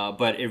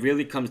 but it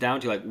really comes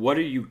down to like, what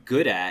are you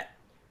good at,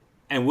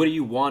 and what do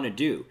you want to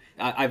do?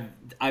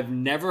 I've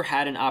never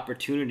had an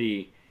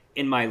opportunity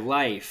in my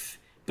life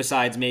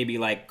besides maybe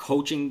like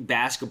coaching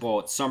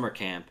basketball at summer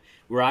camp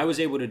where I was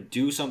able to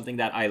do something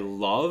that I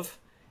love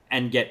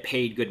and get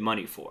paid good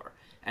money for.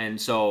 And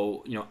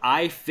so,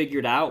 I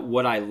figured out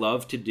what I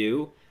love to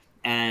do,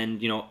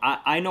 and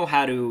I know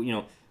how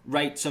to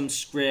write some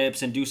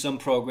scripts and do some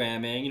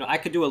programming. I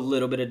could do a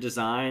little bit of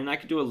design. I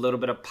could do a little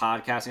bit of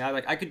podcasting.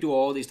 I could do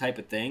all these type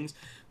of things.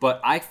 But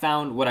I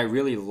found what I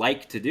really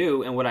like to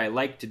do, and what I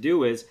like to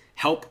do is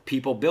help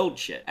people build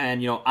shit.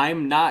 And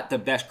I'm not the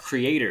best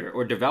creator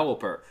or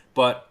developer,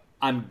 but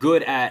I'm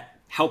good at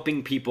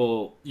helping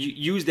people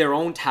use their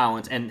own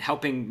talents and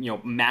helping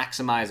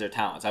maximize their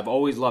talents. I've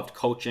always loved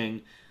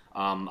coaching.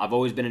 I've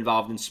always been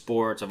involved in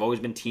sports. I've always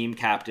been team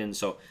captain.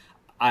 So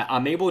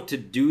I'm able to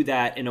do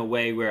that in a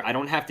way where I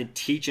don't have to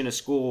teach in a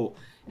school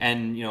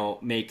and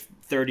make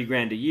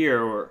 $30,000 a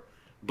year,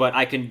 but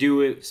I can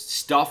do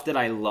stuff that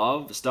I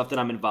love, stuff that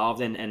I'm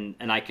involved in,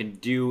 and I can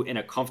do in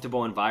a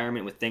comfortable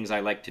environment with things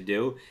I like to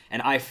do.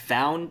 And I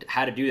found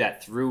how to do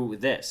that through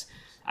this.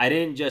 I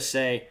didn't just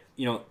say,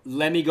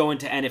 let me go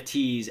into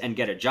NFTs and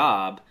get a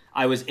job.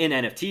 I was in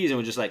NFTs and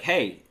was just like,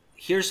 hey,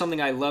 here's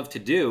something I love to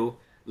do.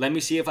 Let me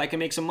see if I can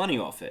make some money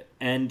off it.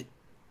 And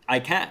I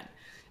can.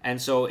 And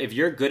so if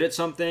you're good at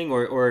something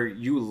or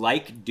you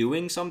like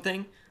doing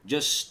something,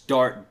 just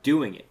start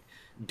doing it.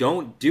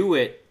 Don't do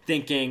it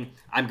thinking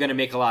I'm going to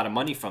make a lot of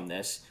money from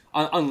this.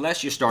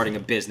 Unless you're starting a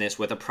business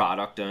with a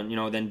product,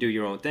 and then do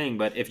your own thing.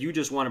 But if you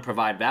just want to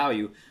provide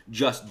value,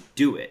 just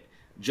do it.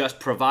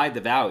 Just provide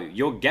the value.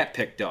 You'll get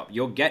picked up.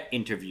 You'll get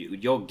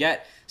interviewed. You'll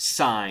get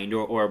signed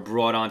or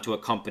brought onto a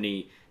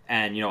company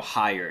and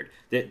hired.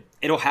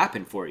 It'll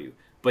happen for you.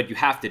 but you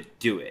have to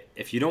do it.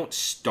 If you don't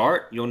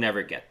start, you'll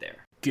never get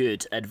there.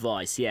 Good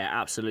advice. Yeah,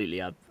 absolutely.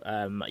 I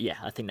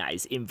think that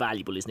is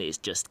invaluable, isn't it? It's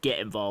just get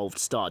involved,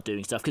 start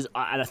doing stuff. And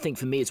I think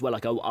for me as well,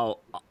 like I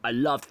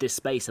loved this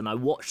space and I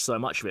watched so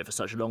much of it for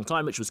such a long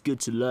time, which was good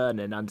to learn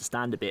and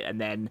understand a bit.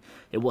 And then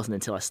it wasn't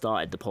until I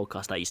started the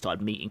podcast that you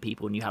started meeting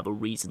people and you have a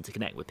reason to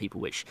connect with people,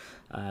 which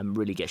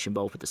really gets you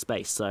involved with the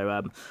space.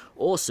 So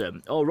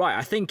awesome. All right.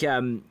 I think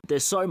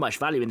there's so much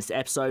value in this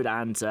episode,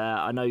 and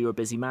I know you're a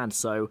busy man,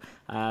 so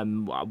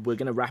we're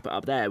going to wrap it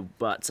up there.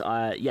 But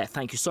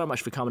thank you so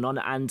much for coming on.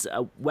 And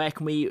where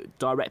can we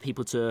direct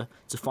people to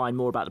find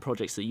more about the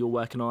projects that you're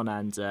working on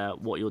and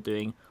what you're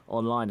doing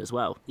online as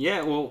well?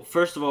 Yeah, well,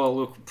 first of all,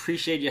 look,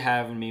 appreciate you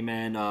having me,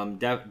 man.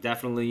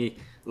 Definitely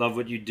love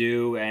what you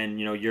do, and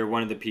you're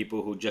one of the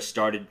people who just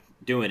started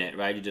doing it,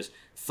 right? You just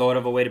thought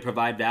of a way to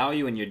provide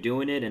value, and you're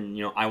doing it, and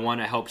I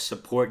want to help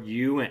support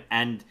you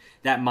and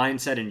that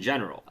mindset in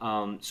general.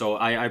 So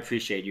I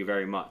appreciate you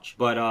very much.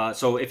 But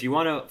so if you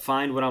want to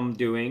find what I'm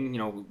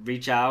doing,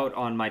 reach out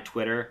on my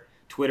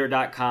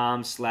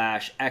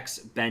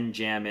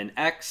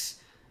twitter.com/xbenjaminx.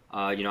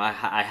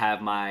 I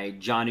have my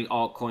Johnny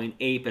Altcoin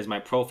Ape as my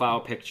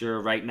profile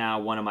picture right now,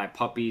 one of my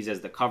puppies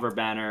as the cover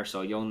banner,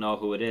 so you'll know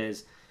who it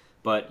is.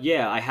 But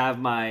yeah, I have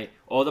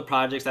all the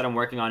projects that I'm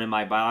working on in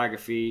my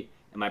biography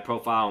and my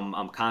profile.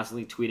 I'm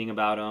constantly tweeting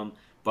about them.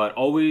 But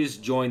always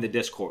join the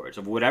Discords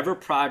of whatever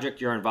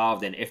project you're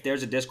involved in. If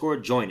there's a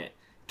Discord, join it.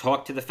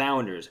 Talk to the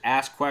founders,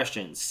 ask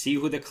questions, see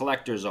who the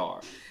collectors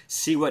are,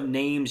 see what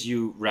names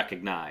you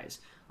recognize.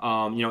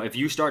 If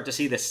you start to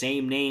see the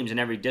same names in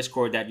every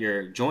Discord that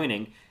you're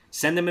joining,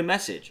 send them a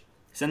message,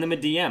 send them a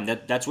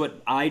DM. That's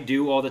what I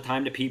do all the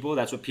time to people.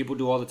 That's what people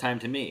do all the time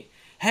to me.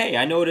 Hey,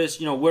 I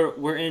noticed,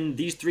 we're in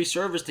these 3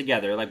 servers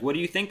together. Like, what do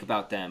you think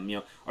about them?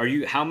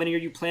 How many are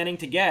you planning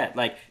to get?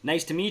 Like,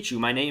 nice to meet you.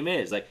 My name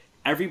is. Like,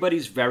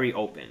 everybody's very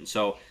open.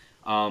 So,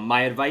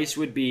 my advice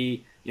would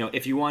be,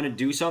 if you want to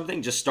do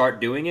something, just start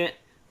doing it.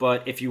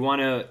 But if you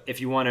want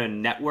to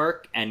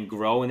network and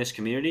grow in this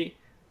community,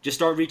 just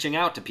start reaching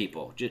out to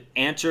people. Just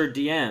answer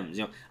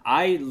DMs.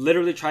 I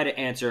literally try to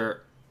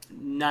answer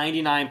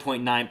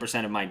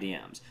 99.9% of my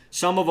DMs.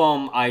 Some of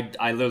them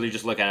I literally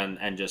just look at them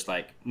and just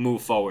like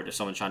move forward. If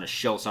someone's trying to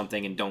shill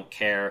something and don't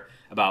care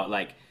about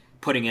like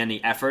putting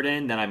any effort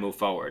in, then I move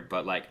forward.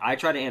 But like I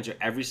try to answer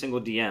every single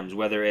DMs,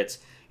 whether it's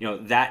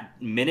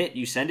that minute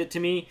you send it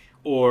to me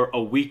or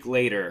a week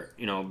later,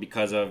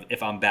 because of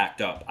if I'm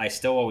backed up. I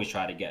still always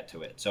try to get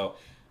to it. So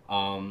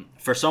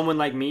for someone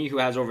like me who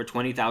has over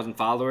 20,000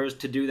 followers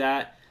to do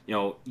that,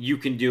 you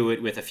can do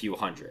it with a few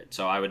hundred.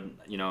 So I would,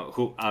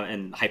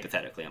 and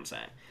hypothetically I'm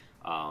saying,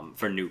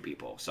 for new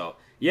people. So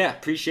yeah,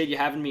 appreciate you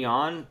having me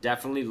on.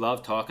 Definitely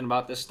love talking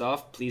about this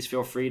stuff. Please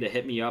feel free to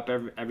hit me up,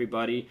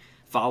 everybody.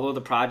 Follow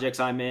the projects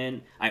I'm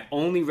in. I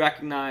only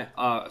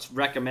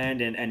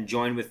recommend and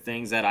join with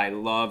things that I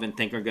love and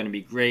think are going to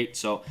be great.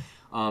 So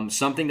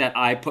something that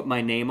I put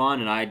my name on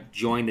and I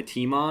join the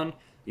team on,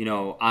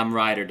 I'm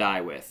ride or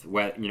die with.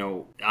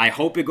 I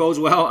hope it goes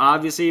well,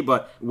 obviously,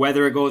 but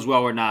whether it goes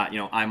well or not,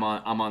 I'm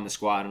on the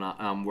squad and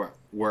I'm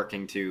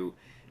working to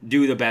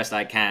do the best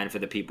I can for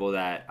the people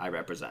that I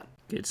represent.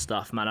 Good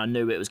stuff, man. I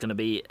knew it was going to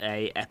be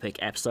a epic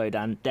episode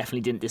and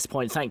definitely didn't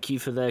disappoint. Thank you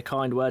for the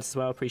kind words as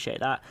well.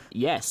 Appreciate that.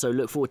 Yeah, so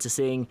look forward to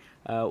seeing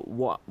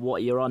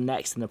what you're on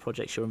next and the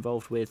projects you're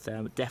involved with.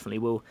 Definitely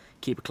will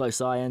keep a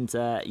close eye. And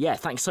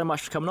thanks so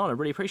much for coming on. I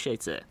really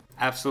appreciate it.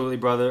 Absolutely,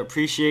 brother.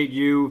 Appreciate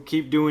you.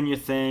 Keep doing your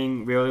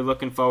thing. Really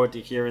looking forward to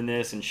hearing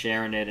this and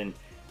sharing it and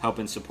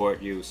helping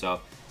support you.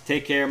 So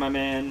take care, my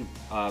man.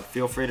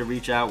 Feel free to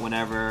reach out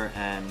whenever,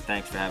 and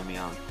thanks for having me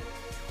on.